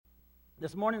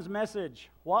This morning's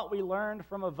message, what we learned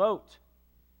from a vote.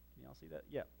 Can y'all see that?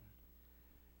 Yeah.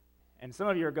 And some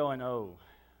of you are going, oh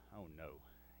no.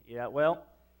 Yeah, well,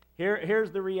 here's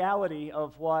the reality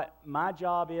of what my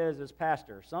job is as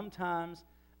pastor. Sometimes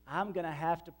I'm going to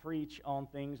have to preach on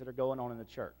things that are going on in the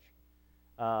church.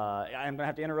 I'm going to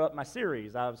have to interrupt my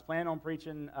series. I was planning on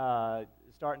preaching,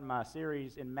 starting my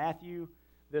series in Matthew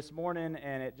this morning,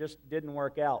 and it just didn't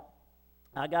work out.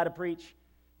 I got to preach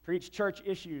church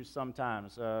issues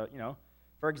sometimes.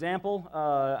 For example,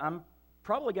 I'm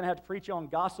probably going to have to preach on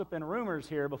gossip and rumors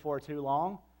here before too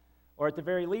long, or at the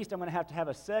very least, I'm going to have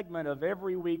a segment of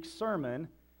every week's sermon,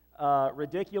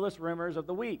 ridiculous rumors of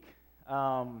the week.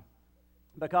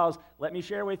 Because let me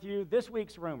share with you this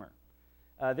week's rumor.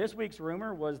 This week's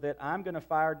rumor was that I'm going to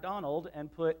fire Donald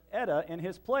and put Etta in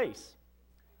his place.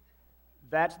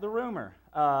 That's the rumor.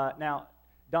 Now,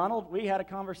 Donald, we had a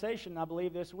conversation, I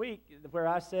believe, this week where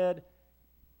I said,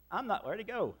 where'd he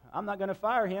go? I'm not going to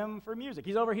fire him for music.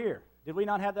 He's over here. Did we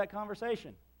not have that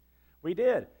conversation? We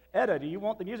did. Etta, do you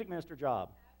want the music minister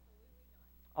job? Absolutely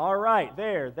not. All right,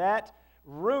 there. That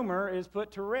rumor is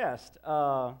put to rest.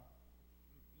 But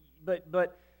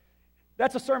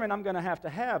that's a sermon I'm going to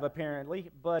have, apparently.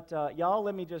 But y'all,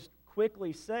 let me just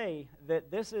quickly say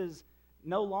that this is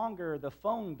no longer the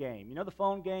phone game. You know the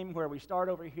phone game where we start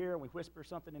over here and we whisper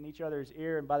something in each other's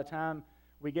ear, and by the time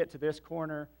we get to this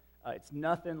corner, it's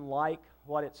nothing like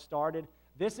what it started.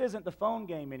 This isn't the phone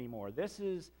game anymore. This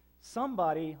is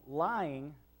somebody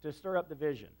lying to stir up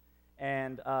division.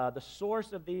 And the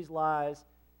source of these lies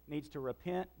needs to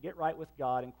repent, get right with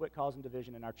God, and quit causing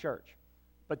division in our church.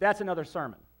 But that's another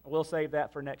sermon. We'll save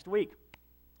that for next week,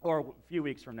 or a few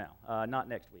weeks from now, not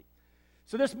next week.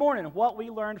 So this morning, what we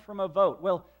learned from a vote.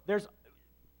 Well,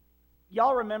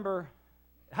 y'all remember,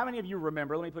 how many of you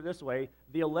remember, let me put it this way,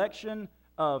 the election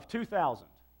of 2000,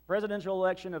 presidential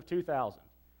election of 2000.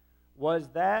 Was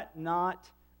that not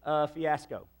a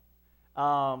fiasco?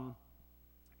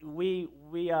 We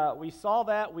saw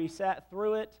that, we sat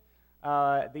through it.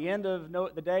 At the end of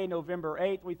the day, November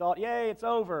 8th, we thought, yay, it's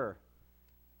over.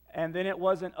 And then it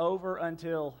wasn't over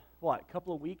until, a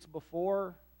couple of weeks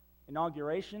before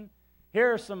inauguration?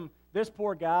 This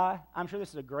poor guy, I'm sure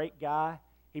this is a great guy.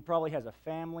 He probably has a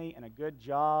family and a good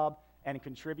job and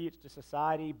contributes to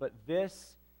society, but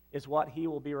this is what he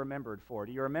will be remembered for.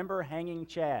 Do you remember hanging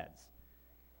Chads?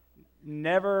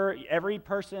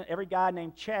 Every guy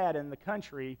named Chad in the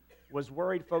country was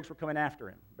worried folks were coming after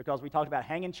him because we talked about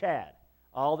hanging Chad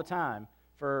all the time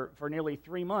for nearly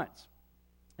 3 months.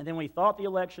 And then we thought the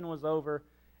election was over,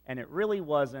 and it really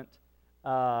wasn't,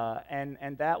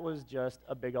 and that was just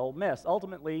a big old mess.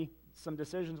 Ultimately, some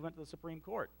decisions went to the Supreme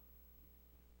Court.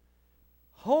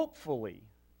 Hopefully,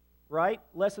 right,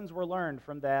 lessons were learned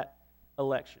from that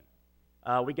election.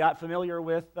 We got familiar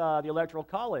with the Electoral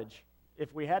College,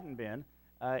 if we hadn't been,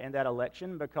 in that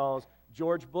election, because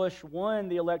George Bush won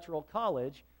the Electoral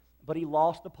College, but he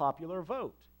lost the popular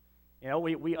vote. You know,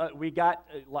 we got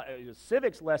a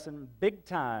civics lesson big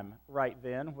time right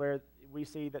then, where we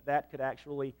see that could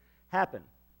actually happen.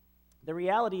 The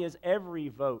reality is every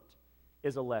vote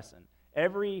is a lesson.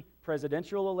 Every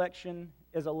presidential election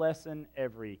is a lesson.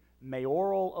 Every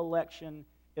mayoral election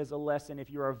is a lesson. If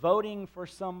you are voting for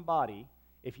somebody,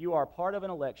 if you are part of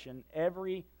an election,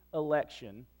 every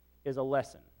election is a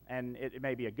lesson. And it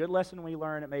may be a good lesson we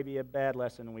learn, it may be a bad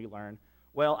lesson we learn.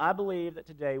 Well, I believe that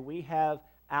today we have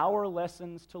our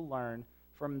lessons to learn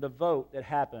from the vote that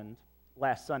happened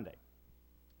last Sunday.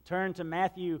 Turn to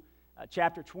Matthew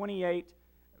chapter 28,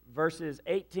 verses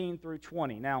 18 through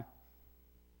 20. Now,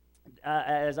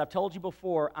 as I've told you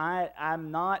before, I'm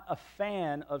not a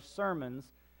fan of sermons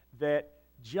that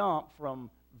jump from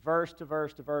verse to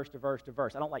verse to verse to verse to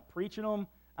verse. I don't like preaching them.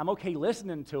 I'm okay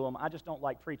listening to them. I just don't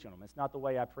like preaching them. It's not the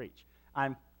way I preach.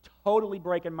 I'm totally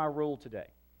breaking my rule today,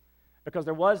 because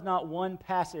there was not one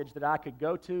passage that I could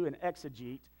go to and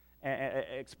exegete,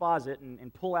 exposit,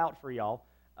 and pull out for y'all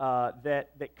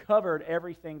that covered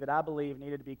everything that I believe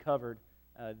needed to be covered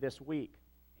this week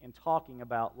in talking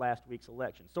about last week's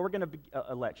election. So we're going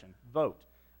to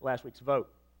last week's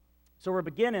vote. So we're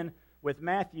beginning with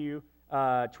Matthew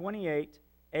 28,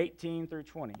 18 through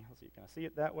 20. Let's see, can I see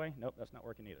it that way? Nope, that's not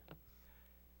working either.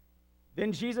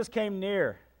 Then Jesus came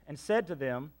near and said to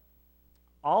them,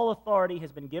 "All authority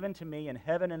has been given to me in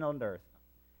heaven and on earth.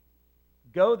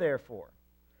 Go, therefore,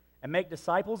 and make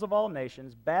disciples of all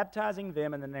nations, baptizing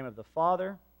them in the name of the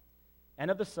Father and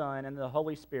of the Son and of the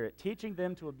Holy Spirit, teaching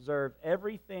them to observe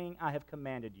everything I have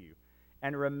commanded you.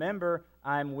 And remember,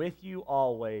 I am with you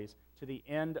always to the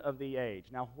end of the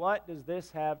age." Now, what does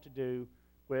this have to do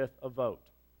with a vote?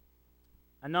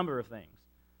 A number of things.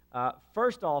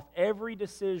 First off, every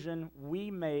decision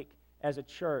we make as a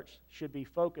church should be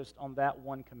focused on that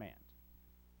one command.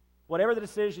 Whatever the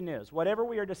decision is, whatever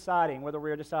we are deciding, whether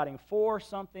we are deciding for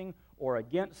something or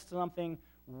against something,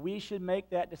 we should make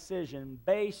that decision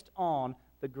based on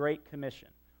the Great Commission.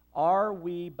 Are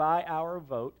we, by our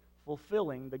vote,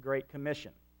 fulfilling the Great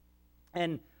Commission?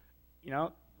 And,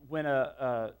 when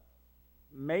a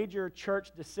major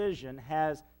church decision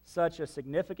has such a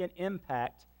significant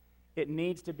impact, it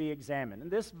needs to be examined. And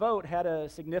this vote had a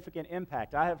significant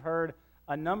impact. I have heard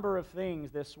a number of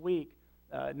things this week,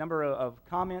 a number of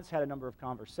comments, had a number of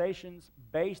conversations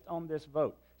based on this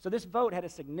vote. So this vote had a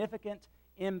significant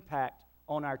impact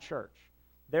on our church.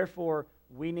 Therefore,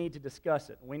 we need to discuss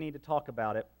it. We need to talk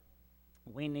about it.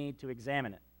 We need to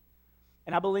examine it.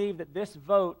 And I believe that this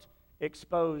vote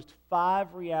exposed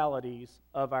 5 realities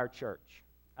of our church.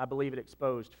 I believe it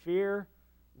exposed fear,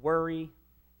 worry,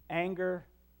 anger,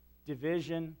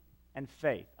 division, and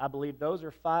faith. I believe those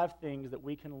are 5 things that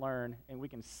we can learn and we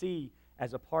can see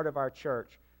as a part of our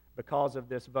church because of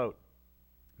this vote.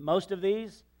 Most of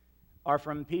these are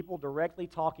from people directly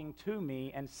talking to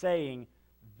me and saying,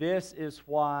 this is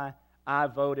why I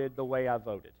voted the way I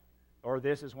voted, or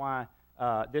this is why,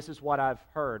 this is what I've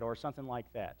heard, or something like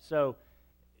that. So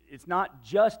it's not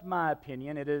just my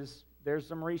opinion, there's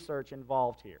some research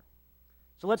involved here.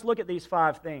 So let's look at these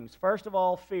 5 things. First of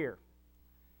all, fear.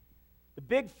 The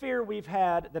big fear we've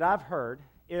had that I've heard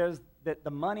is that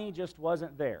the money just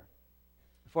wasn't there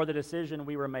for the decision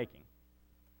we were making.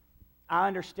 I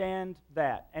understand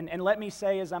that. And let me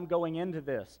say as I'm going into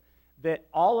this, that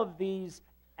all of these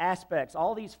aspects,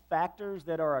 all these factors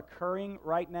that are occurring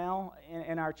right now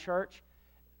in our church,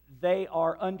 they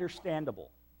are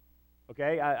understandable.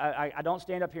 Okay? I don't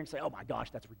stand up here and say, oh my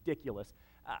gosh, that's ridiculous.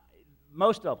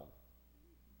 Most of them.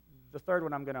 The third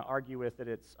one I'm going to argue with that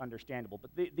it's understandable.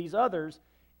 But these others,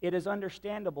 it is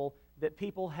understandable that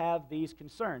people have these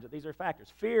concerns, that these are factors.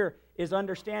 Fear is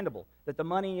understandable, that the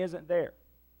money isn't there.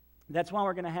 That's why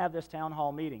we're going to have this town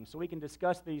hall meeting, so we can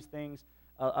discuss these things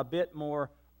a bit more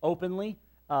openly.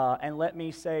 And let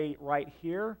me say right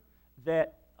here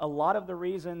that a lot of the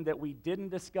reason that we didn't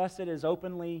discuss it as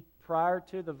openly prior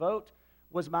to the vote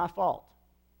was my fault.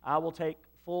 I will take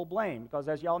full blame, because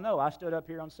as y'all know, I stood up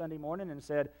here on Sunday morning and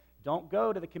said, don't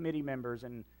go to the committee members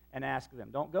and ask them.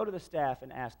 Don't go to the staff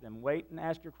and ask them. Wait and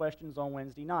ask your questions on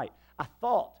Wednesday night. I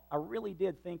really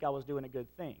did think I was doing a good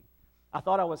thing. I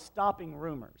thought I was stopping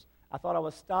rumors. I thought I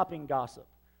was stopping gossip.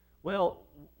 Well,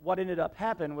 what ended up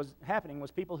happening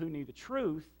was people who knew the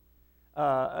truth,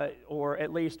 or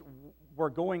at least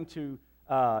were going to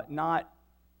not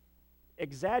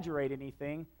exaggerate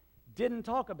anything, didn't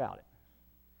talk about it.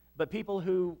 But people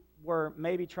who were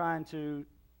maybe trying to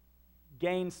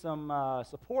gain some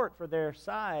support for their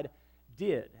side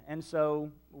did. And so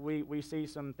we see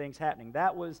some things happening.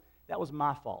 That was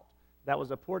my fault. That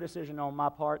was a poor decision on my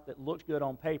part that looked good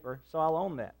on paper, so I'll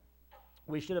own that.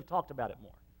 We should have talked about it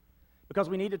more. Because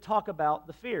we need to talk about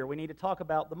the fear. We need to talk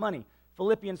about the money.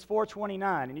 Philippians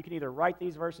 4:29, and you can either write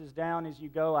these verses down as you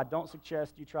go. I don't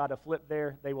suggest you try to flip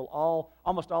there. They will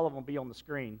almost all of them will be on the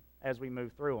screen as we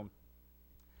move through them.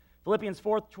 Philippians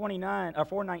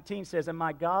 4:19 says, and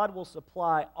my God will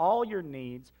supply all your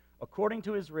needs according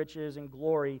to his riches and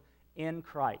glory in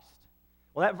Christ.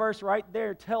 Well, that verse right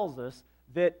there tells us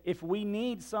that if we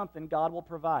need something, God will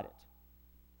provide it.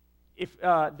 If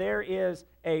there is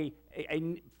a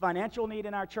financial need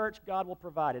in our church, God will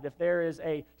provide it. If there is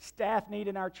a staff need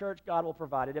in our church, God will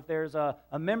provide it. If there's a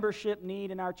membership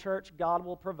need in our church, God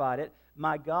will provide it.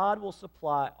 My God will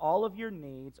supply all of your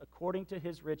needs according to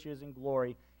his riches and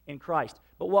glory in Christ.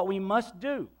 But what we must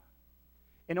do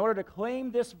in order to claim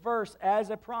this verse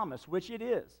as a promise, which it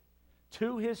is,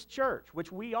 to his church,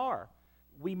 which we are,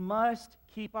 we must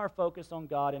keep our focus on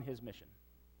God and his mission.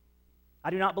 I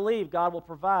do not believe God will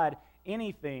provide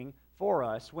anything for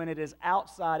us when it is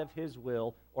outside of his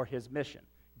will or his mission.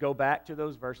 Go back to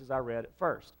those verses I read at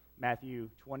first, Matthew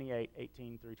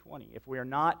 28:18 through 20. If we are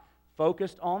not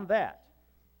focused on that,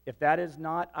 if that is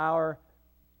not our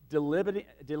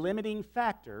delimiting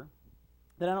factor,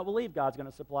 then I don't believe God's going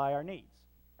to supply our needs.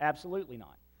 Absolutely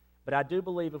not. But I do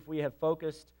believe if we have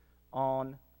focused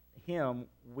on him,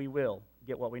 we will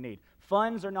get what we need.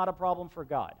 Funds are not a problem for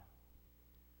God.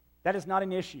 That is not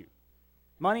an issue.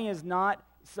 Money is not,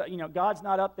 God's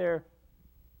not up there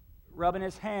rubbing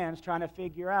his hands trying to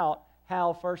figure out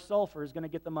how First Sulphur is going to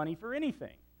get the money for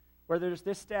anything, whether it's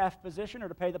this staff position or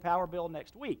to pay the power bill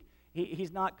next week.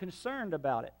 He's not concerned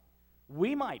about it.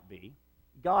 We might be.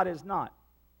 God is not.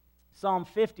 Psalm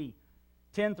 50,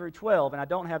 10 through 12, and I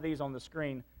don't have these on the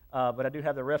screen, but I do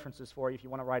have the references for you if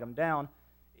you want to write them down.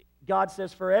 God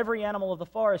says, "For every animal of the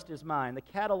forest is mine, the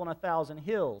cattle on 1,000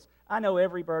 hills. I know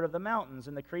every bird of the mountains,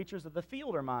 and the creatures of the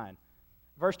field are mine."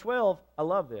 Verse 12, I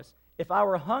love this. "If I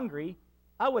were hungry,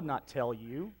 I would not tell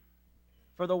you,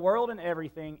 for the world and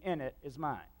everything in it is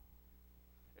mine."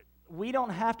 We don't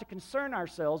have to concern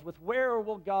ourselves with where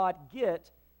will God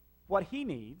get what he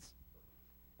needs,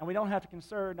 and we don't have to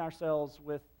concern ourselves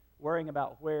with worrying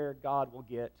about where God will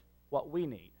get what we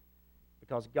need,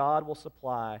 because God will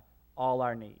supply all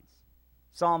our needs.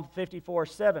 Psalm 37:4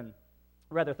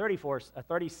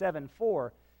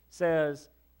 says,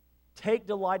 "Take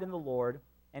delight in the Lord,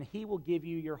 and he will give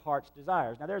you your heart's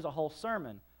desires." Now, there's a whole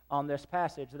sermon on this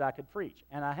passage that I could preach,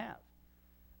 and I have.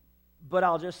 But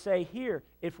I'll just say here,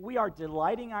 if we are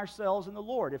delighting ourselves in the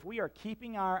Lord, if we are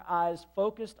keeping our eyes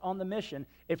focused on the mission,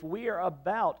 if we are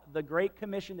about the great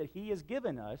commission that he has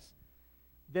given us,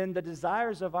 then the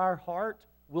desires of our heart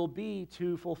will be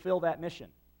to fulfill that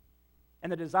mission.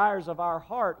 And the desires of our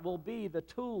heart will be the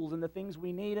tools and the things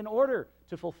we need in order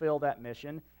to fulfill that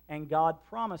mission, and God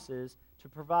promises to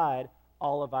provide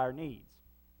all of our needs.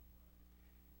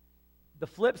 The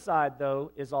flip side,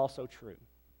 though, is also true.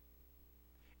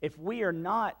 If we are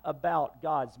not about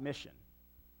God's mission,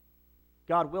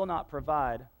 God will not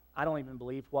provide, I don't even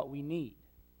believe, what we need,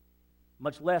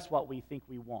 much less what we think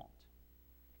we want.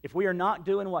 If we are not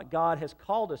doing what God has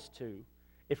called us to,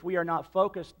 if we are not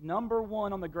focused, number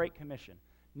one, on the Great Commission,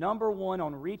 number one,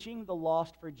 on reaching the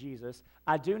lost for Jesus,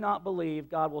 I do not believe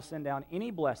God will send down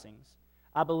any blessings.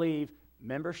 I believe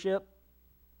membership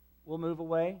will move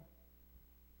away,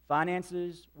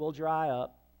 finances will dry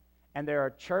up, and there are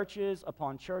churches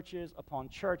upon churches upon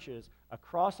churches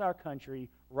across our country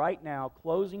right now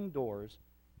closing doors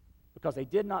because they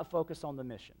did not focus on the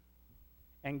mission.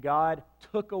 And God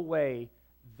took away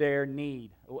their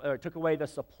need, or took away the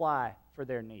supply for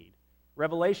their need.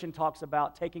 Revelation talks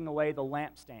about taking away the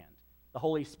lampstand, the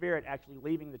Holy Spirit actually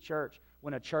leaving the church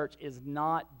when a church is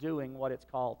not doing what it's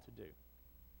called to do.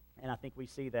 And I think we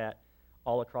see that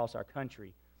all across our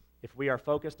country. If we are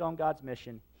focused on God's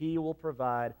mission, he will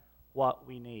provide what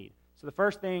we need. So the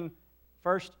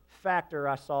first factor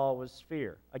I saw was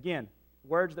fear. Again,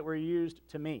 words that were used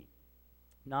to me,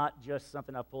 not just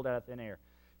something I pulled out of thin air.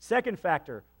 Second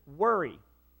factor, worry.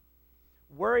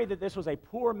 Worry that this was a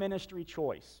poor ministry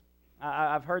choice.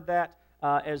 I've heard that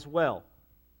as well,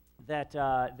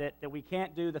 that we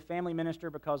can't do the family minister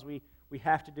because we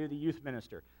have to do the youth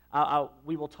minister.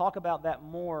 We will talk about that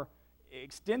more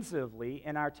extensively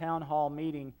in our town hall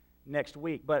meeting next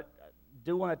week, but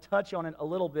do want to touch on it a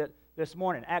little bit this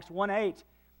morning. Acts 1:8,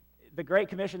 the Great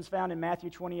Commission is found in Matthew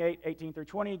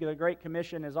 28:18-20. The Great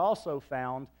Commission is also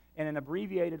found in an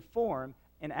abbreviated form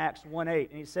in Acts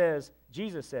 1:8. And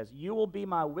Jesus says, "You will be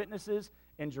my witnesses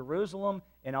in Jerusalem,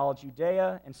 in all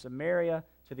Judea and Samaria,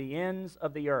 to the ends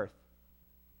of the earth."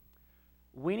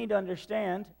 We need to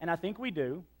understand, and I think we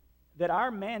do, that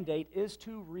our mandate is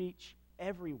to reach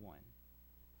everyone.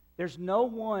 There's no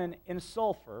one in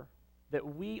Sulphur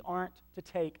that we aren't to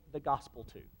take the gospel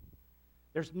to.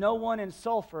 There's no one in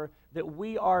Sulphur that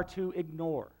we are to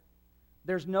ignore.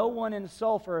 There's no one in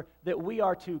Sulphur that we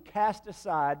are to cast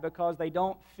aside because they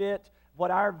don't fit what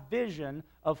our vision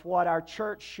of what our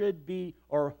church should be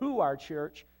or who our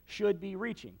church should be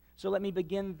reaching. So let me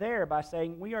begin there by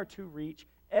saying we are to reach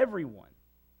everyone.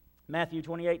 Matthew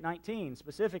 28:19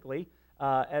 specifically,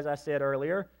 as I said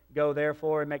earlier, "Go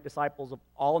therefore and make disciples of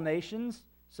all nations."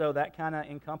 So that kind of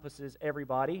encompasses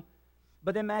everybody.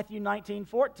 But then Matthew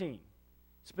 19:14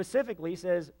 specifically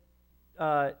says,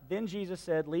 then Jesus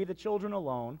said, "Leave the children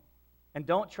alone, and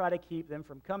don't try to keep them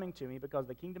from coming to me, because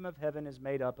the kingdom of heaven is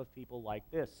made up of people like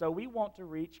this." So we want to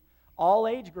reach all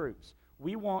age groups.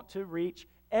 We want to reach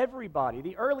everybody.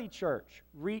 The early church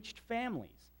reached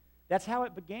families. That's how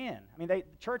it began. I mean, the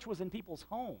church was in people's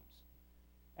homes,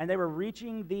 and they were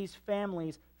reaching these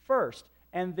families first.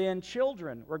 And then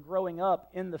children were growing up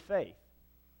in the faith.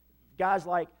 Guys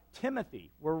like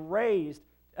Timothy were raised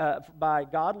by a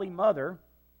godly mother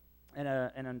and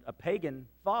a pagan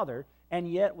father, and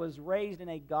yet was raised in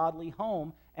a godly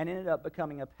home and ended up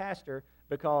becoming a pastor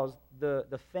because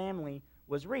the family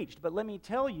was reached. But let me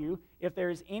tell you, if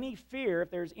there's any fear, if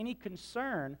there's any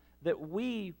concern, that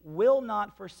we will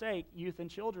not forsake youth and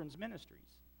children's ministries.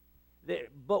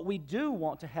 But we do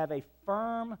want to have a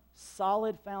firm,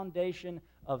 solid foundation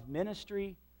of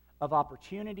ministry, of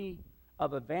opportunity,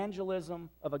 of evangelism,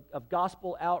 of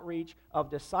gospel outreach, of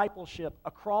discipleship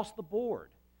across the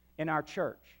board in our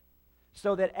church.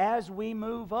 So that as we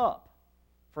move up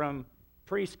from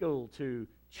preschool to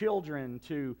children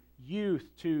to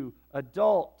youth to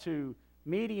adult to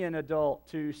median adult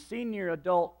to senior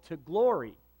adult to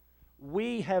glory,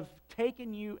 we have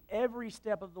taken you every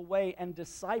step of the way and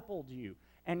discipled you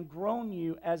and grown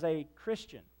you as a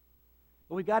Christian.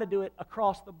 But we've got to do it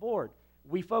across the board.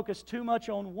 We focus too much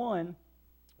on one,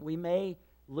 we may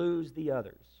lose the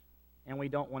others, and we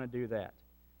don't want to do that.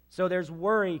 So there's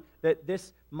worry that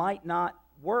this might not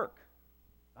work.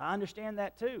 I understand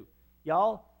that too.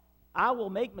 Y'all, I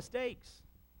will make mistakes.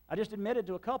 I just admitted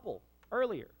to a couple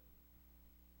earlier.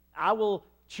 I will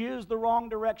choose the wrong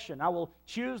direction. I will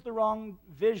choose the wrong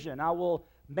vision. I will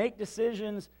make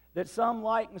decisions that some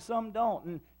like and some don't.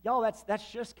 And y'all,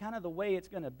 that's just kind of the way it's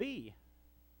going to be.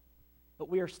 But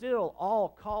we are still all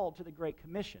called to the Great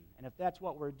Commission. And if that's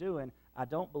what we're doing, I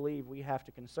don't believe we have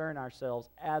to concern ourselves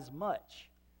as much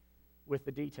with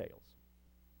the details.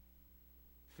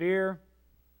 Fear,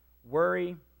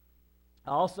 worry.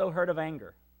 I also heard of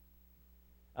anger.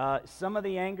 Some of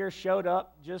the anger showed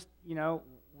up just,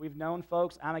 we've known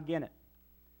folks, I'm against it.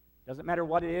 Doesn't matter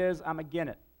what it is, I'm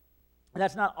against it. And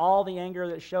that's not all the anger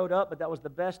that showed up, but that was the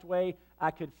best way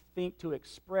I could think to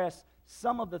express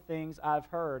some of the things I've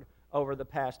heard over the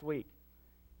past week.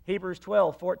 Hebrews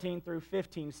 12, 14 through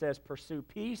 15 says, "Pursue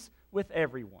peace with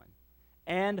everyone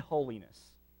and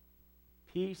holiness."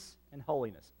 Peace and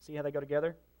holiness. See how they go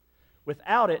together?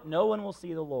 "Without it, no one will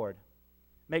see the Lord.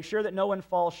 Make sure that no one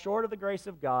falls short of the grace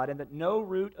of God, and that no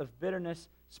root of bitterness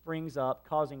springs up,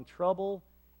 causing trouble,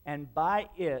 and by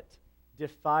it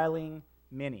defiling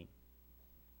many."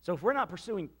 So if we're not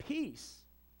pursuing peace,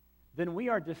 then we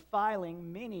are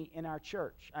defiling many in our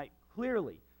church.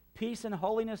 Clearly, peace and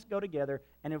holiness go together,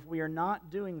 and if we are not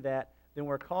doing that, then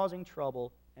we're causing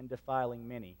trouble and defiling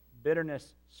many.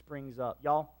 Bitterness springs up.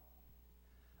 Y'all,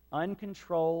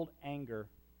 uncontrolled anger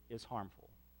is harmful.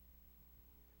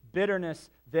 Bitterness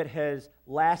that has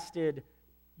lasted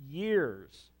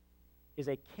years is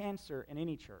a cancer in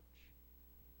any church.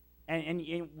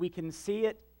 And we can see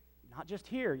it not just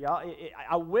here, y'all.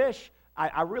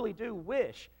 I really do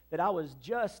wish that I was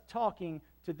just talking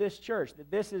to this church,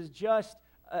 that this is just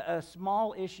a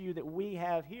small issue that we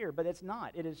have here, but it's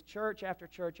not. It is church after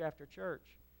church after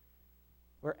church,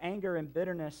 where anger and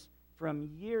bitterness from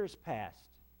years past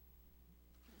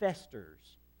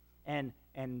festers and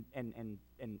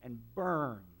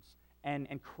burns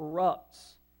and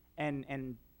corrupts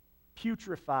and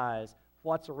putrefies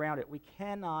what's around it. We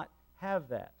cannot have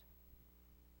that.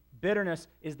 Bitterness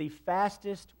is the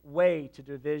fastest way to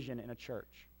division in a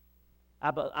church.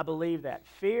 I believe that.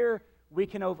 Fear, we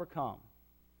can overcome.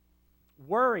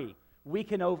 Worry, we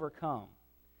can overcome.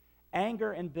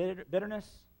 Anger and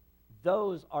bitterness,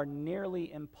 those are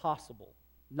nearly impossible.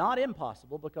 Not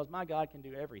impossible, because my God can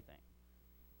do everything,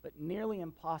 but nearly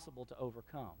impossible to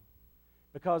overcome,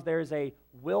 because there is a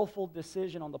willful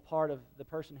decision on the part of the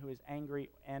person who is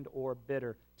angry and or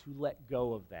bitter to let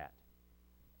go of that.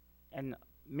 And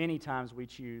many times we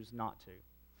choose not to.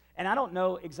 And I don't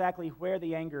know exactly where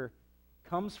the anger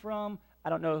comes from. I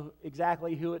don't know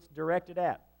exactly who it's directed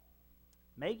at.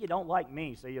 Maybe you don't like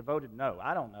me, so you voted no.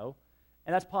 I don't know.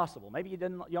 And that's possible. Maybe you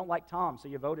don't like Tom, so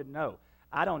you voted no.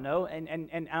 I don't know.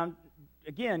 And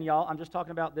again, y'all, I'm just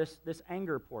talking about this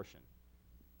anger portion.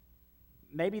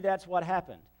 Maybe that's what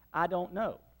happened. I don't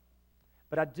know.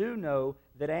 But I do know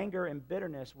that anger and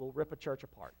bitterness will rip a church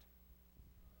apart.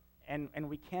 And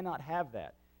we cannot have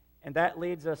that. And that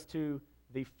leads us to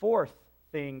the fourth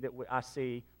thing that I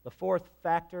see, the fourth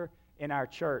factor in our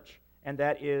church, and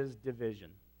that is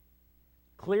division.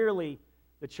 Clearly,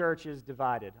 the church is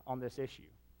divided on this issue.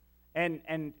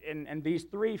 And these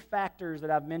three factors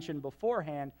that I've mentioned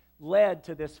beforehand led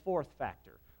to this fourth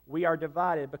factor. We are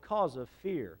divided because of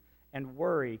fear and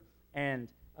worry and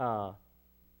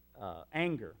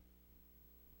anger.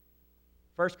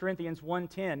 1 Corinthians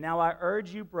 1:10, "Now I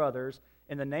urge you, brothers,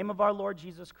 in the name of our Lord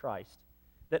Jesus Christ,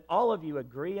 that all of you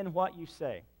agree in what you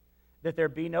say, that there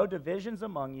be no divisions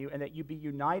among you, and that you be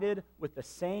united with the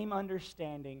same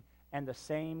understanding and the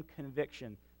same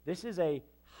conviction." This is a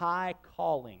high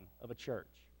calling of a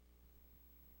church.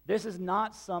 This is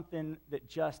not something that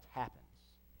just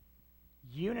happens.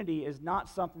 Unity is not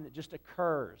something that just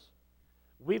occurs.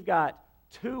 We've got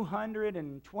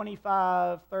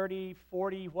 225, 30,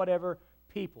 40, whatever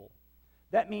people.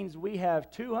 That means we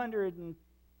have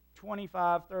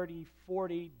 225, 30,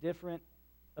 40 different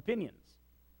opinions.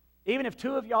 Even if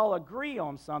two of y'all agree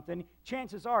on something,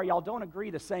 chances are y'all don't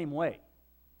agree the same way.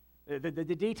 The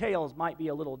details might be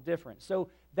a little different. So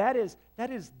that is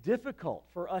difficult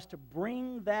for us to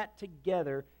bring that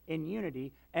together in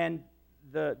unity. And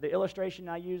the illustration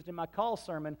I used in my call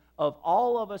sermon of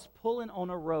all of us pulling on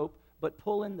a rope but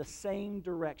pulling the same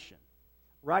direction.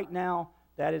 Right now,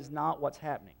 that is not what's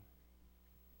happening.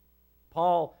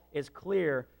 Paul is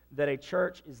clear that a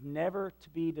church is never to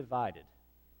be divided.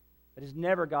 That is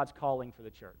never God's calling for the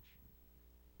church.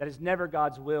 That is never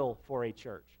God's will for a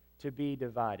church, to be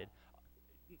divided.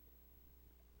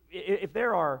 If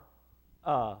there are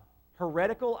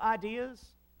heretical ideas,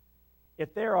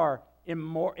 if there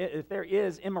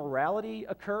is immorality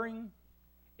occurring,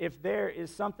 if there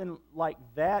is something like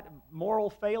that, moral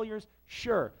failures,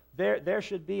 sure, there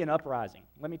should be an uprising.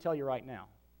 Let me tell you right now.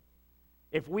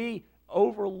 If we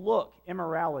overlook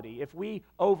immorality, if we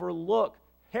overlook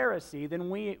heresy, then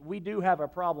we do have a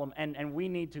problem, and we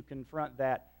need to confront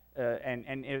that.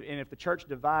 And if the church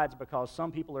divides because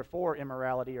some people are for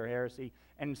immorality or heresy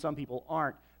and some people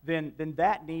aren't, then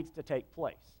that needs to take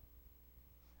place.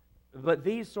 But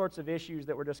these sorts of issues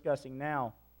that we're discussing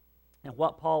now, and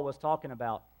what Paul was talking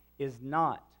about, is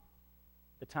not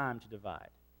the time to divide.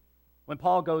 When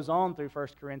Paul goes on through 1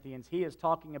 Corinthians, he is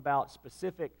talking about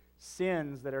specific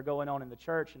sins that are going on in the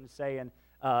church and saying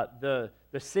the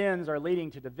sins are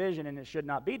leading to division, and it should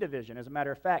not be division. As a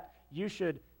matter of fact, you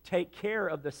should take care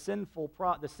of the sin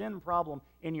problem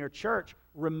in your church.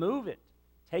 Remove it.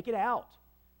 Take it out.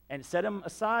 And set him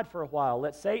aside for a while.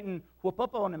 Let Satan whoop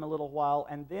up on him a little while,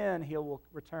 and then he will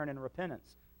return in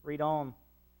repentance. Read on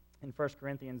in 1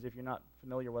 Corinthians if you're not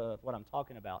familiar with what I'm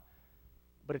talking about.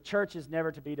 But a church is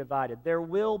never to be divided. There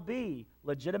will be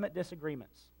legitimate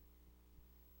disagreements.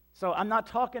 So I'm not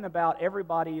talking about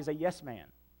everybody is a yes man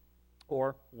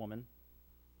or woman.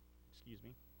 Excuse me.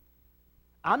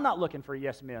 I'm not looking for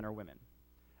yes men or women.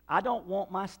 I don't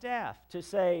want my staff to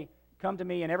say, come to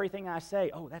me and everything I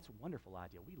say, oh, that's a wonderful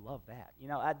idea. We love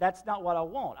that. That's not what I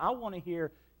want. I want to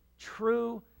hear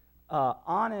true,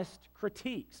 honest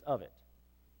critiques of it.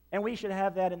 And we should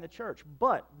have that in the church.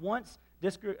 But once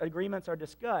disagreements are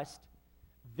discussed,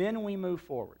 then we move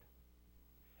forward.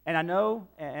 And I know,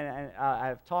 and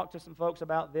I've talked to some folks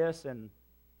about this, and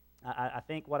I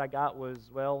think what I got was,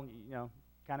 well,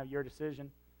 kind of your decision.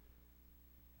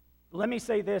 Let me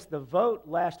say this. The vote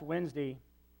last Wednesday,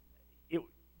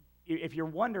 if you're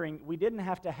wondering, we didn't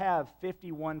have to have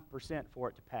 51% for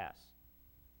it to pass.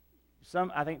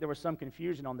 I think there was some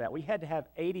confusion on that. We had to have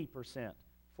 80%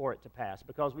 for it to pass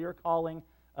because we were calling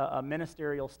a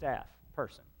ministerial staff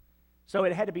person. So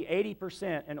it had to be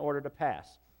 80% in order to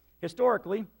pass.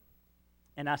 Historically,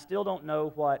 and I still don't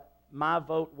know what my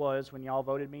vote was when y'all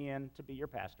voted me in to be your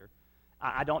pastor.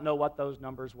 I don't know what those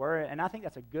numbers were, and I think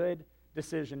that's a good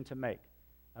decision to make.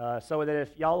 So that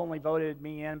if y'all only voted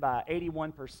me in by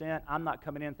 81%, I'm not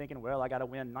coming in thinking, well, I got to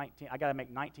win 19. I got to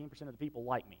make 19% of the people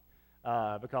like me,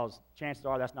 because chances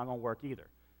are that's not going to work either.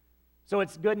 So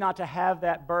it's good not to have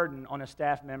that burden on a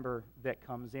staff member that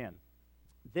comes in.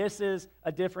 This is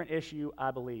a different issue,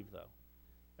 I believe, though.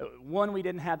 One, we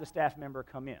didn't have the staff member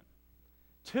come in.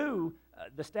 Two,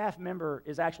 the staff member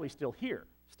is actually still here,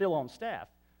 still on staff.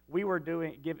 We were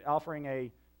offering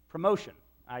a promotion,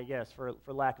 I guess, for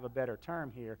lack of a better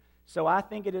term here. So I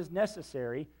think it is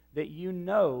necessary that you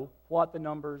know what the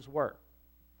numbers were.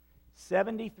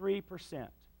 73%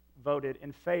 voted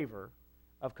in favor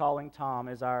of calling Tom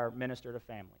as our minister to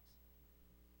families.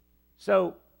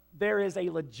 So there is a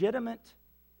legitimate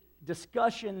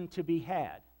discussion to be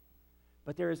had,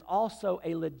 but there is also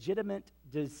a legitimate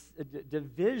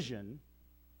division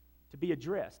to be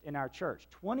addressed in our church.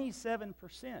 27%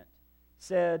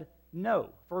 said no,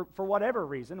 for whatever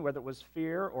reason, whether it was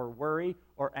fear or worry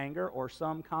or anger or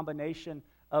some combination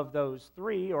of those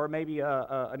three, or maybe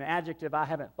an adjective I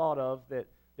haven't thought of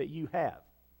that you have.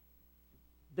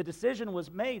 The decision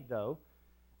was made, though,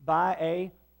 by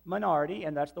a minority,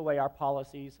 and that's the way our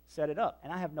policies set it up.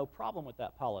 And I have no problem with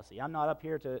that policy. I'm not up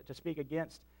here to speak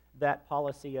against that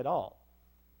policy at all.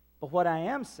 But what I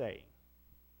am saying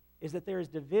is that there is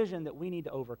division that we need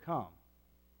to overcome.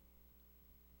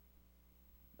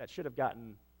 That should have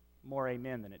gotten more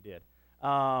amen than it did.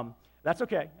 That's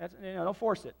okay. Don't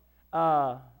force it.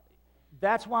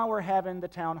 That's why we're having the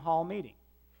town hall meeting,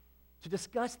 to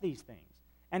discuss these things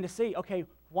and to see, okay,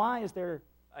 why is there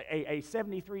a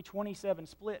 73-27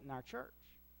 split in our church?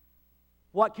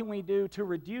 What can we do to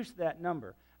reduce that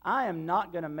number? I am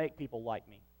not going to make people like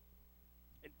me.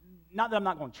 Not that I'm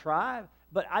not going to try,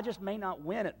 but I just may not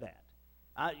win at that.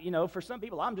 For some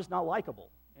people, I'm just not likable.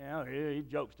 He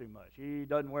jokes too much. He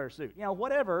doesn't wear a suit.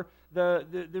 Whatever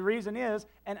the reason is,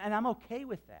 and I'm okay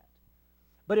with that.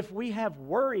 But if we have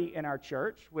worry in our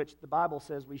church, which the Bible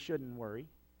says we shouldn't worry,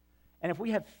 and if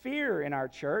we have fear in our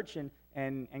church,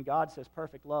 and God says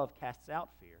perfect love casts out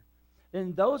fear,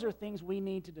 then those are things we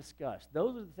need to discuss.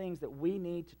 Those are the things that we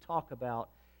need to talk about,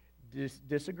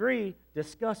 disagree,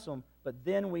 discuss them, but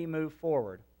then we move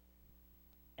forward.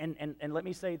 And let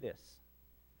me say this.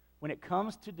 When it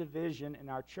comes to division in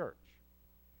our church,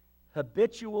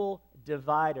 habitual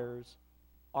dividers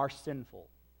are sinful.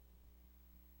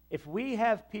 If we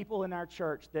have people in our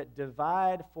church that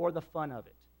divide for the fun of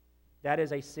it, that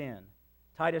is a sin.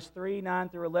 Titus 3, 9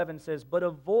 through 11 says, "But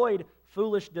avoid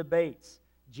foolish debates,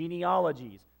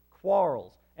 genealogies,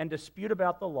 quarrels, and dispute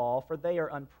about the law, for they are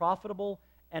unprofitable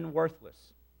and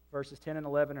worthless." Verses 10 and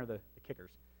 11 are the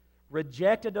kickers.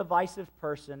 "Reject a divisive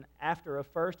person after a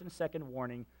first and second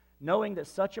warning, knowing that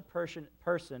such a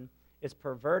person is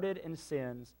perverted in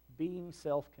sins, being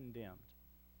self-condemned."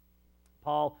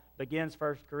 Paul begins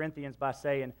 1 Corinthians by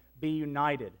saying, "Be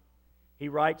united." He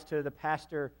writes to the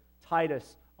pastor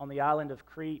Titus on the island of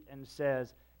Crete and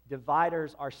says,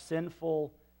 dividers are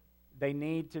sinful. They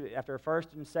need to, after a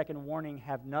first and second warning,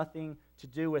 have nothing to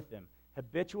do with them.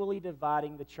 Habitually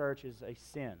dividing the church is a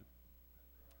sin.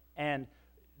 And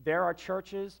there are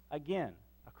churches, again,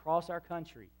 across our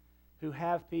country, who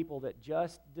have people that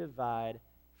just divide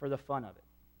for the fun of it.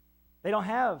 They don't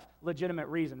have legitimate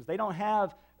reasons. They don't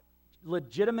have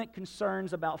legitimate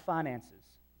concerns about finances.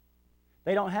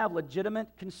 They don't have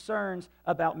legitimate concerns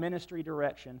about ministry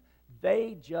direction.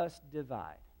 They just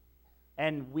divide.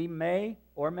 And we may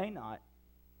or may not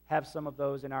have some of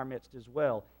those in our midst as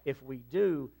well. If we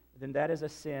do, then that is a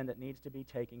sin that needs to be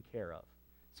taken care of.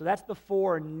 So that's the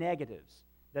four negatives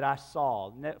that I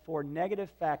saw, four negative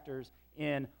factors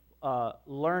in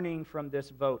learning from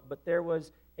this vote. But there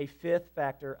was a fifth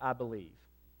factor, I believe.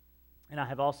 And I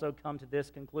have also come to this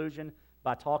conclusion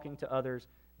by talking to others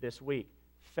this week.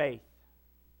 Faith.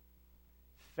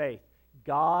 Faith.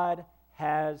 God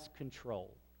has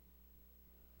control.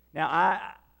 Now,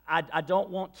 I don't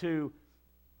want to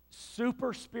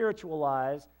super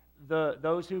spiritualize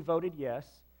those who voted yes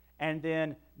and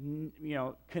then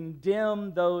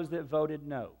condemn those that voted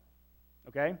no.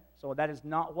 Okay? So that is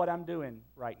not what I'm doing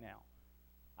right now.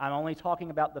 I'm only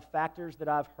talking about the factors that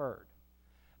I've heard.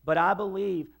 But I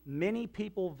believe many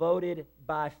people voted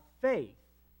by faith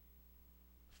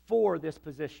for this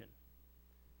position.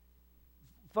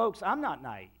 Folks, I'm not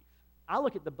naive. I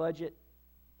look at the budget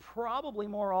probably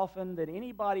more often than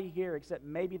anybody here except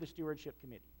maybe the stewardship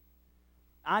committee.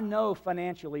 I know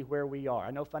financially where we are.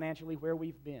 I know financially where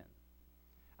we've been.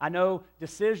 I know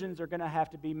decisions are going to have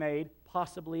to be made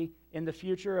possibly in the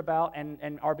future about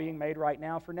and are being made right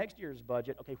now for next year's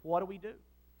budget. Okay, what do we do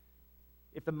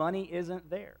if the money isn't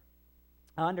there?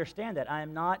 I understand that. I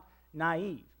am not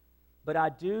naive. But I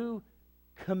do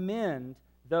commend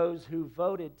those who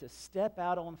voted to step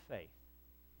out on faith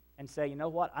and say, you know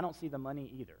what, I don't see the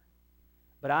money either.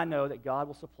 But I know that God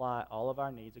will supply all of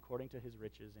our needs according to his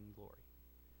riches and glory.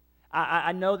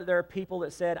 I know that there are people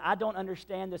that said, I don't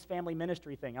understand this family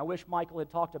ministry thing. I wish Michael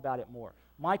had talked about it more.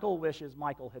 Michael wishes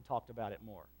Michael had talked about it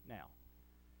more now.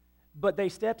 But they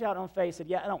stepped out on faith, said,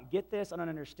 yeah, I don't get this, I don't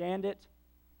understand it.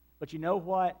 But you know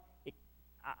what?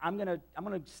 I'm going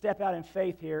to step out in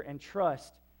faith here and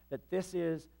trust that this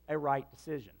is a right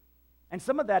decision. And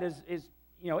some of that is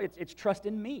it's trust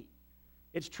in me.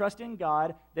 It's trust in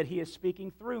God that he is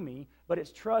speaking through me, but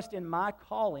it's trust in my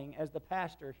calling as the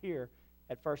pastor here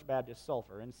at First Baptist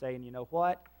Sulphur and saying, you know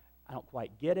what, I don't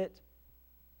quite get it,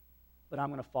 but I'm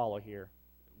going to follow here,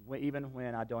 even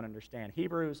when I don't understand.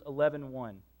 Hebrews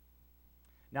 11:1.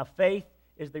 Now faith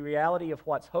is the reality of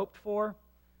what's hoped for,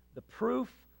 the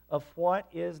proof of what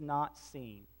is not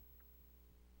seen.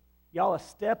 Y'all, a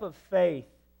step of faith,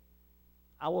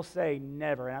 I will say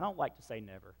never, and I don't like to say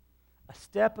never, a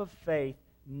step of faith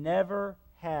never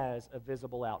has a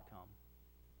visible outcome.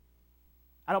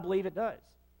 I don't believe it does.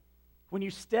 When you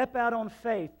step out on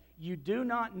faith, you do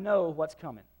not know what's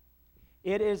coming.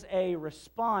 It is a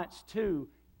response to,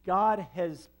 God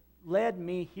has led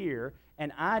me here,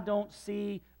 and I don't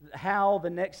see how the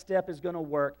next step is going to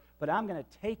work, but I'm going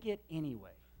to take it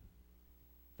anyway.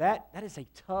 That is a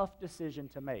tough decision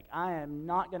to make. I am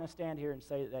not going to stand here and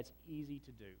say that that's easy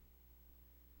to do.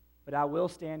 But I will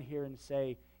stand here and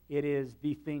say it is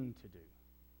the thing to do.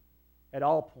 At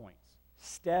all points,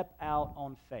 step out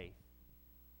on faith.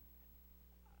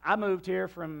 I moved here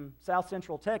from South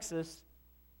Central Texas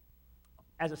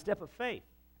as a step of faith.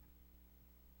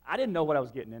 I didn't know what I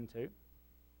was getting into.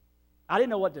 I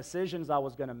didn't know what decisions I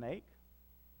was going to make.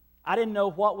 I didn't know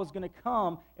what was going to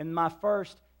come in my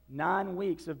first 9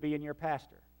 weeks of being your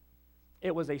pastor.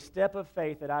 It was a step of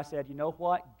faith that I said, you know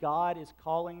what? God is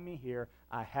calling me here.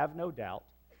 I have no doubt.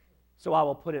 So I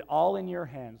will put it all in your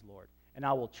hands, Lord, and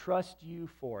I will trust you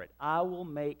for it. I will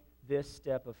make this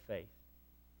step of faith.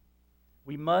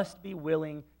 We must be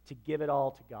willing to give it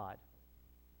all to God.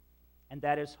 And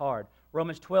that is hard.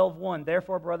 Romans 12:1,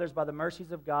 therefore, brothers, by the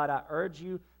mercies of God, I urge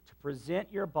you to present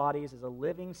your bodies as a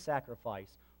living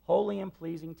sacrifice, holy and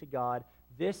pleasing to God.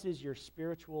 This is your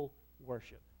spiritual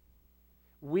worship.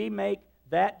 We make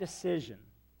that decision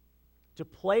to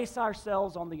place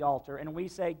ourselves on the altar, and we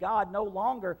say, God, no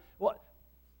longer,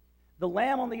 the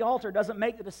lamb on the altar doesn't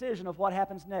make the decision of what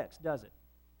happens next, does it?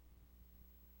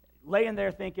 Laying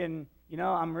there thinking,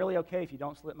 I'm really okay if you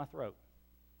don't slit my throat.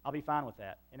 I'll be fine with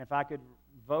that. And if I could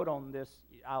vote on this,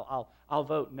 I'll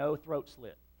vote no throat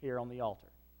slit here on the altar.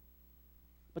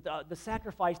 But the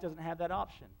sacrifice doesn't have that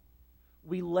option.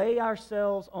 We lay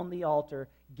ourselves on the altar,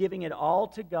 giving it all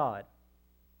to God.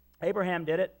 Abraham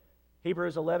did it.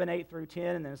 Hebrews 11:8 through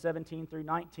 10, and then 17 through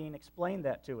 19 explain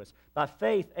that to us. By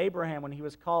faith, Abraham, when he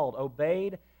was called,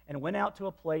 obeyed and went out to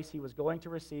a place he was going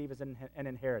to receive as an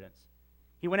inheritance.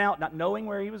 He went out not knowing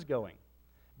where he was going.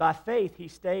 By faith, he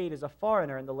stayed as a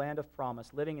foreigner in the land of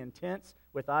promise, living in tents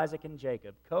with Isaac and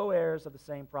Jacob, co-heirs of the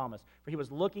same promise. For he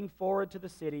was looking forward to the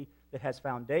city that has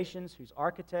foundations, whose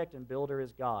architect and builder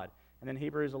is God. And then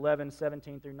Hebrews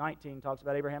 11:17 through 19 talks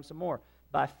about Abraham some more.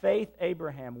 By faith,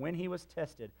 Abraham, when he was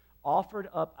tested, offered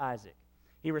up Isaac.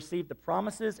 He received the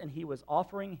promises, and he was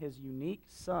offering his unique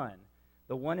son,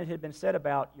 the one it had been said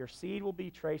about, your seed will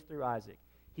be traced through Isaac.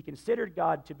 He considered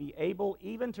God to be able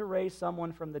even to raise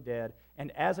someone from the dead,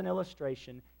 and as an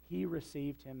illustration, he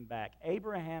received him back.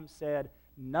 Abraham said,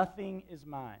 nothing is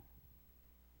mine.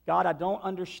 God, I don't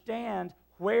understand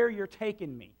where you're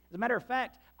taking me. As a matter of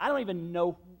fact, I don't even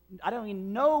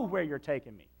know where you're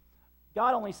taking me.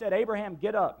 God only said, Abraham,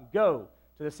 get up, go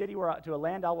to the city to a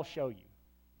land I will show you.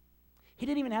 He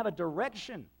didn't even have a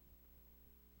direction.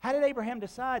 How did Abraham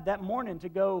decide that morning to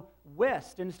go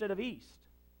west instead of east?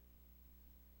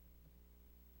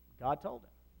 God told him.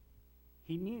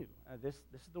 He knew, this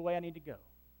is the way I need to go.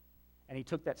 And he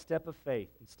took that step of faith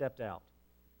and stepped out.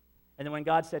 And then when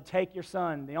God said, take your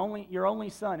son, your only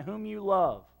son, whom you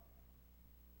love,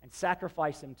 and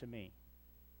sacrifice him to me,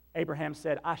 Abraham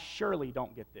said, I surely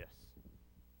don't get this.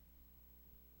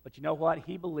 But you know what?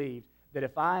 He believed that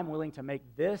if I am willing to make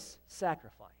this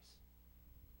sacrifice,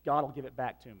 God will give it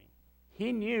back to me.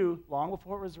 He knew, long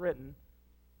before it was written,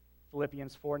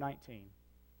 Philippians 4:19,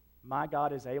 my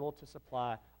God is able to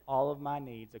supply all of my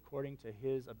needs according to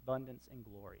his abundance and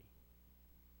glory.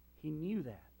 He knew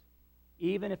that,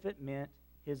 even if it meant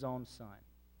his own son.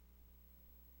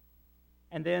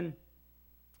 And then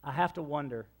I have to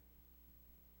wonder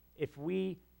if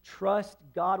we trust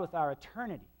God with our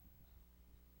eternity.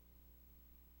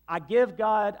 I give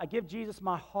Jesus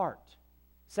my heart.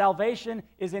 Salvation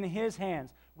is in his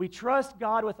hands. We trust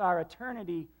God with our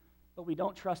eternity, but we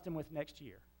don't trust him with next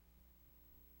year.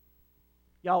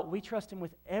 Y'all, we trust him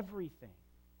with everything.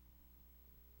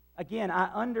 Again, I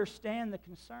understand the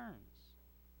concerns,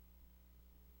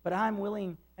 but I'm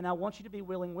willing, and I want you to be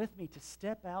willing with me to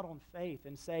step out on faith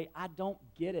and say, I don't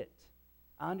get it.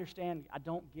 I understand, I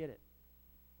don't get it.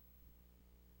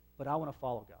 But I want to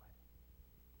follow God.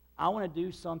 I want to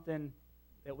do something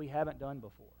that we haven't done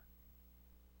before.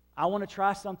 I want to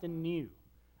try something new.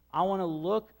 I want to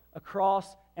look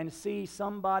across and see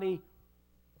somebody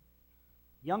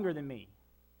younger than me.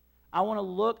 I want to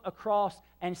look across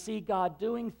and see God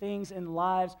doing things in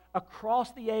lives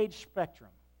across the age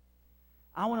spectrum.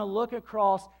 I want to look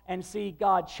across and see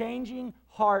God changing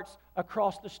hearts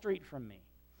across the street from me.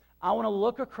 I want to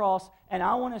look across and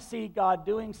I want to see God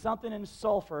doing something in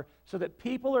Sulphur so that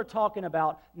people are talking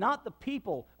about not the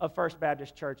people of First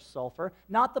Baptist Church Sulphur,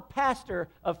 not the pastor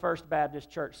of First Baptist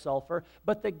Church Sulphur,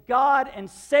 but the God and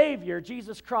Savior,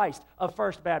 Jesus Christ, of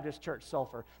First Baptist Church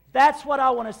Sulphur. That's what I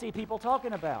want to see people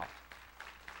talking about.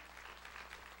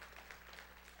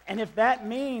 And if that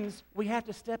means we have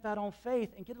to step out on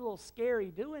faith and get a little scary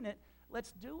doing it,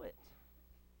 let's do it.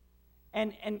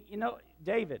 And you know,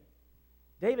 David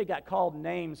got called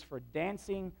names for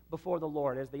dancing before the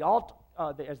Lord. As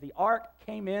the ark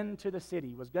came into the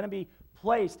city, was going to be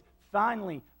placed,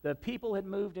 finally, the people had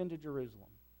moved into Jerusalem.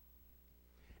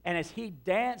 And as he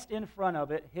danced in front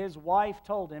of it, his wife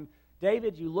told him,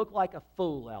 David, you look like a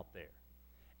fool out there.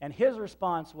 And his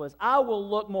response was, I will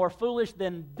look more foolish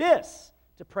than this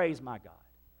to praise my God.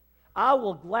 I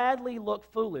will gladly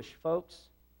look foolish, folks.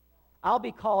 I'll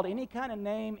be called any kind of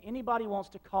name anybody wants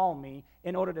to call me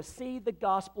in order to see the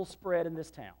gospel spread in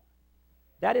this town.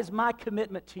 That is my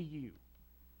commitment to you.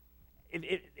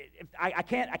 I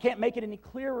can't make it any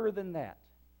clearer than that.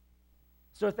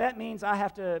 So if that means I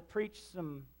have to preach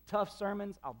some tough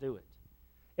sermons, I'll do it.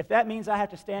 If that means I have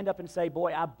to stand up and say,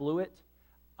 boy, I blew it,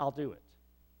 I'll do it.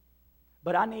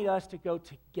 But I need us to go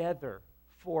together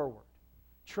forward,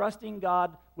 trusting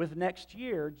God with next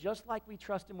year just like we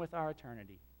trust him with our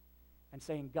eternity. And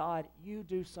saying, God, you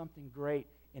do something great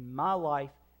in my life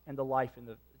and the life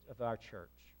of our church.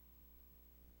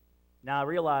 Now, I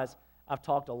realize I've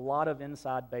talked a lot of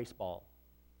inside baseball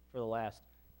for the last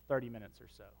 30 minutes or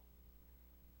so.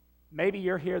 Maybe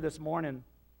you're here this morning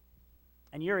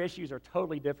and your issues are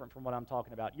totally different from what I'm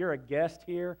talking about. You're a guest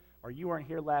here, or you weren't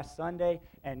here last Sunday,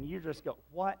 and you just go,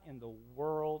 what in the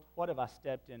world? What have I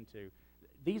stepped into?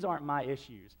 These aren't my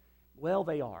issues. Well,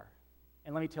 they are.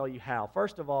 And let me tell you how.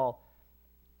 First of all,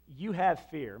 you have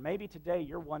fear. Maybe today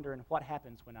you're wondering what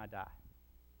happens when I die.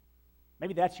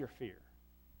 Maybe that's your fear.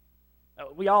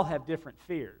 We all have different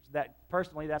fears.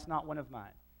 Personally, that's not one of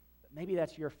mine. But maybe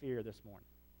that's your fear this morning.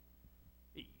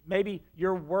 Maybe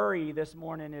your worry this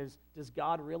morning is, does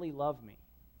God really love me?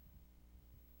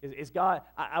 Is God,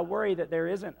 I worry that there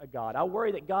isn't a God. I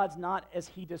worry that God's not as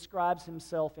he describes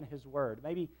himself in his word.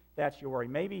 Maybe that's your worry.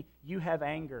 Maybe you have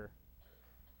anger.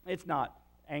 It's not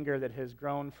anger that has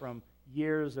grown from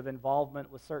years of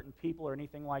involvement with certain people or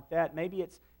anything like that. Maybe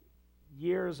it's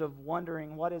years of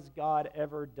wondering, what has God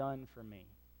ever done for me?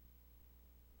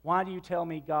 Why do you tell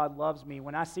me God loves me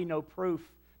when I see no proof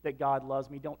that God loves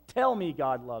me? Don't tell me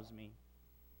God loves me.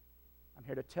 I'm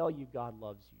here to tell you God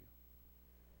loves you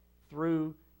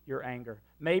through your anger.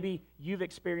 Maybe you've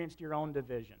experienced your own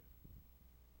division.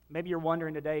 Maybe you're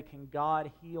wondering today, can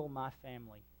God heal my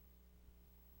family?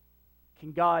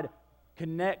 Can God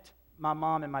connect my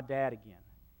mom and my dad again?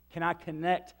 Can I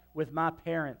connect with my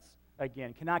parents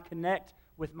again? Can I connect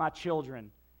with my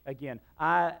children again?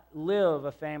 I live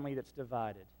a family that's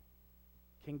divided.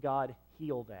 Can God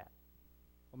heal that?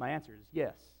 Well, my answer is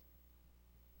yes,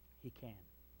 he can.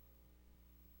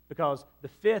 Because the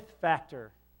fifth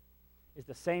factor is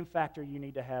the same factor you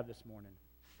need to have this morning,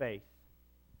 faith.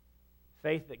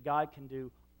 Faith that God can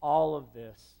do all of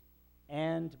this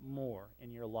and more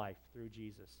in your life through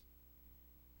Jesus.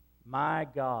 My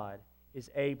God is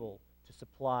able to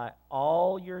supply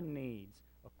all your needs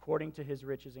according to his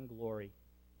riches and glory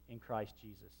in Christ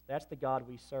Jesus. That's the God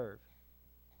we serve.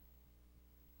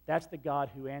 That's the God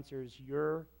who answers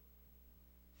your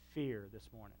fear this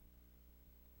morning.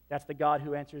 That's the God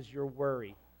who answers your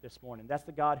worry this morning. That's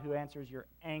the God who answers your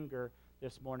anger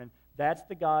this morning. That's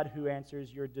the God who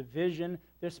answers your division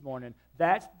this morning.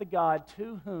 That's the God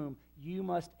to whom you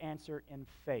must answer in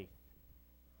faith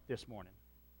this morning.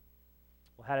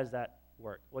 Well, how does that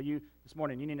work? Well, this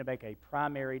morning you need to make a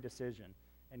primary decision.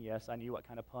 And yes, I knew what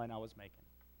kind of pun I was making.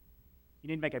 You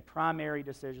need to make a primary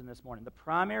decision this morning. The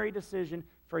primary decision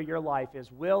for your life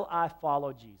is, will I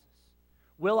follow Jesus?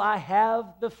 Will I have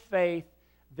the faith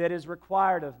that is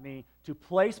required of me to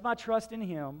place my trust in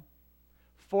him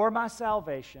for my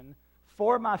salvation,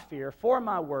 for my fear, for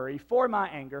my worry, for my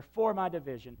anger, for my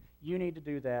division? You need to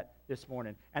do that this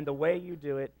morning. And the way you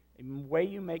do it, the way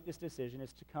you make this decision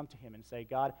is to come to him and say,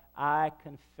 God, I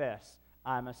confess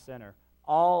I'm a sinner.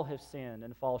 All have sinned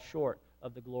and fall short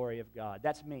of the glory of God.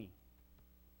 That's me.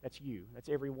 That's you. That's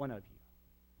every one of you.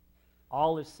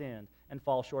 All have sinned and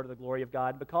fall short of the glory of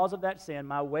God. Because of that sin,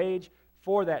 my wage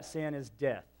for that sin is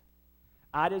death.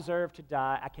 I deserve to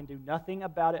die. I can do nothing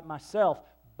about it myself,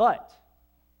 but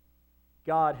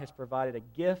God has provided a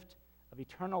gift of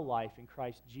eternal life in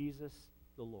Christ Jesus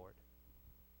the Lord.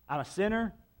 I'm a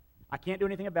sinner. I can't do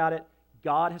anything about it.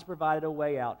 God has provided a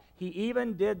way out. He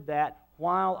even did that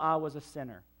while I was a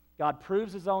sinner. God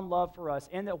proves his own love for us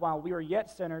in that while we were yet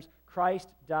sinners, Christ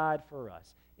died for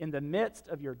us. In the midst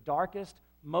of your darkest,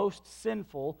 most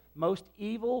sinful, most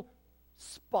evil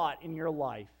spot in your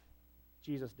life,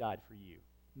 Jesus died for you.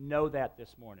 Know that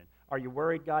this morning. Are you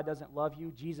worried God doesn't love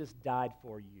you? Jesus died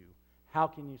for you. How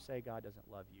can you say God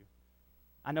doesn't love you?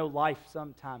 I know life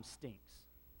sometimes stinks,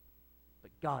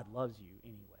 but God loves you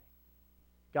anyway.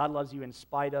 God loves you in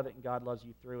spite of it, and God loves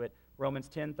you through it. Romans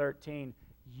 10:13,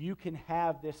 you can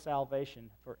have this salvation,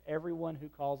 for everyone who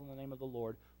calls on the name of the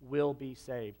Lord will be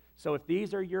saved. So if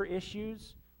these are your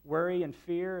issues, worry and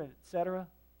fear, etc.,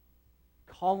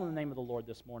 call on the name of the Lord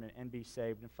this morning and be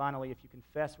saved. And finally, if you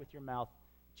confess with your mouth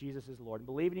Jesus is Lord and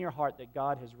believe in your heart that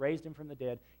God has raised him from the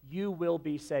dead, you will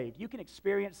be saved. You can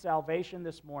experience salvation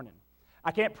this morning.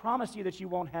 I can't promise you that you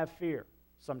won't have fear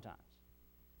sometimes.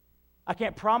 I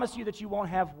can't promise you that you won't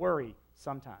have worry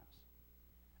sometimes.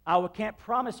 I can't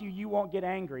promise you you won't get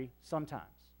angry sometimes.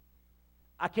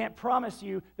 I can't promise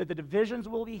you that the divisions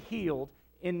will be healed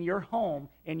in your home,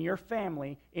 in your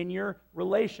family, in your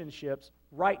relationships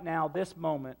right now, this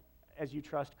moment, as you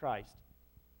trust Christ.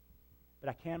 But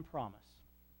I can promise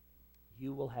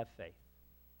you will have faith.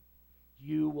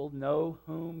 You will know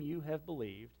whom you have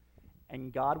believed,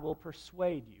 and God will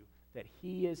persuade you that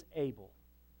he is able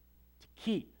to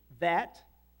keep that,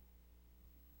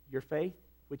 your faith,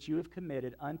 which you have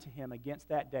committed unto him against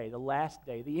that day, the last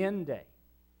day, the end day.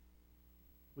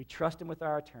 We trust him with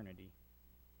our eternity.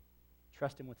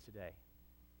 Trust him with today.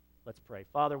 Let's pray.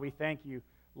 Father, we thank you,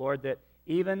 Lord, that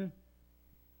even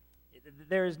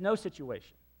there is no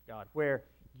situation, God, where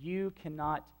you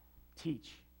cannot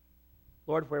teach.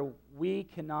 Lord, where we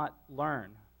cannot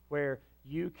learn, where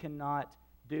you cannot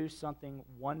do something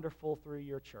wonderful through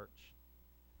your church.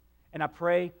 And I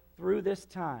pray through this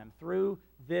time, through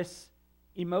this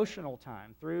emotional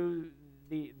time, through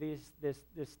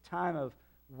this time of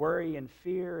worry and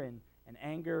fear and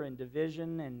anger and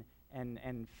division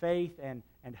and faith and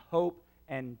hope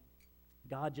and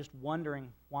God just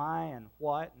wondering why and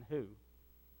what and who,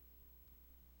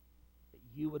 that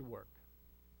you would work.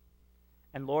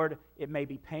 And Lord, it may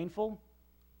be painful,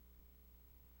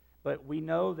 but we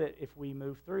know that if we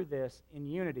move through this in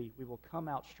unity, we will come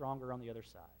out stronger on the other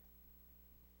side.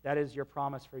 That is your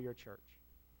promise for your church.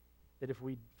 That if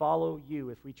we follow you,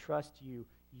 if we trust you,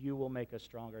 you will make us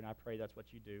stronger. And I pray that's what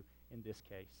you do in this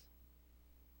case.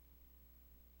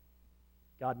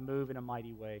 God, move in a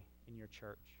mighty way in your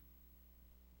church.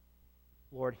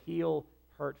 Lord, heal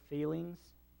hurt feelings.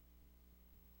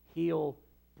 Heal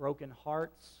broken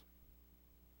hearts.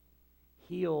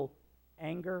 Heal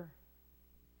anger.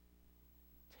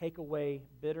 Take away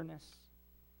bitterness.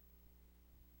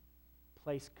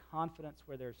 Place confidence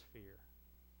where there's fear.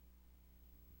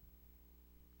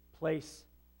 Place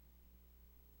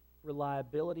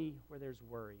reliability where there's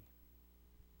worry.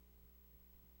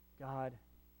 God,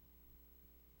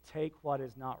 take what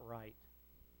is not right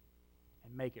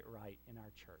and make it right in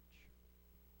our church.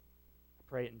 I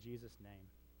pray it in Jesus'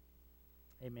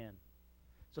 name. Amen.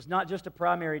 So it's not just a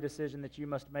primary decision that you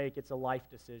must make, it's a life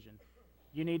decision.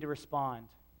 You need to respond.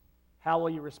 How will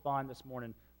you respond this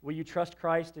morning? Will you trust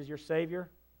Christ as your Savior?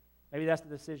 Maybe that's the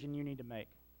decision you need to make.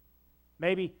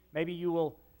 Maybe you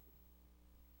will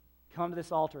come to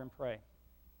this altar and pray.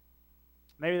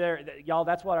 Maybe y'all,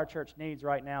 that's what our church needs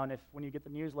right now. And if when you get the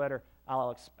newsletter,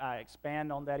 I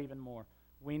expand on that even more.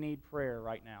 We need prayer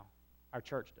right now. Our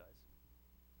church does.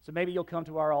 So maybe you'll come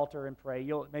to our altar and pray.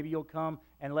 Maybe you'll come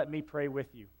and let me pray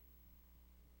with you.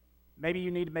 Maybe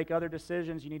you need to make other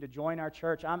decisions. You need to join our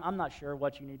church. I'm not sure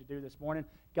what you need to do this morning.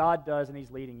 God does, and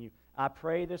He's leading you. I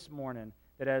pray this morning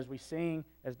that as we sing,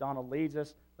 as Donald leads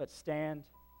us, let's stand.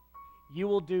 You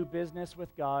will do business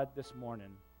with God this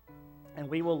morning, and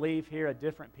we will leave here a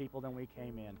different people than we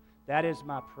came in. That is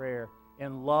my prayer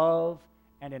in love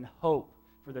and in hope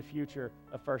for the future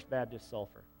of First Baptist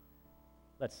Sulphur.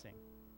 Let's sing.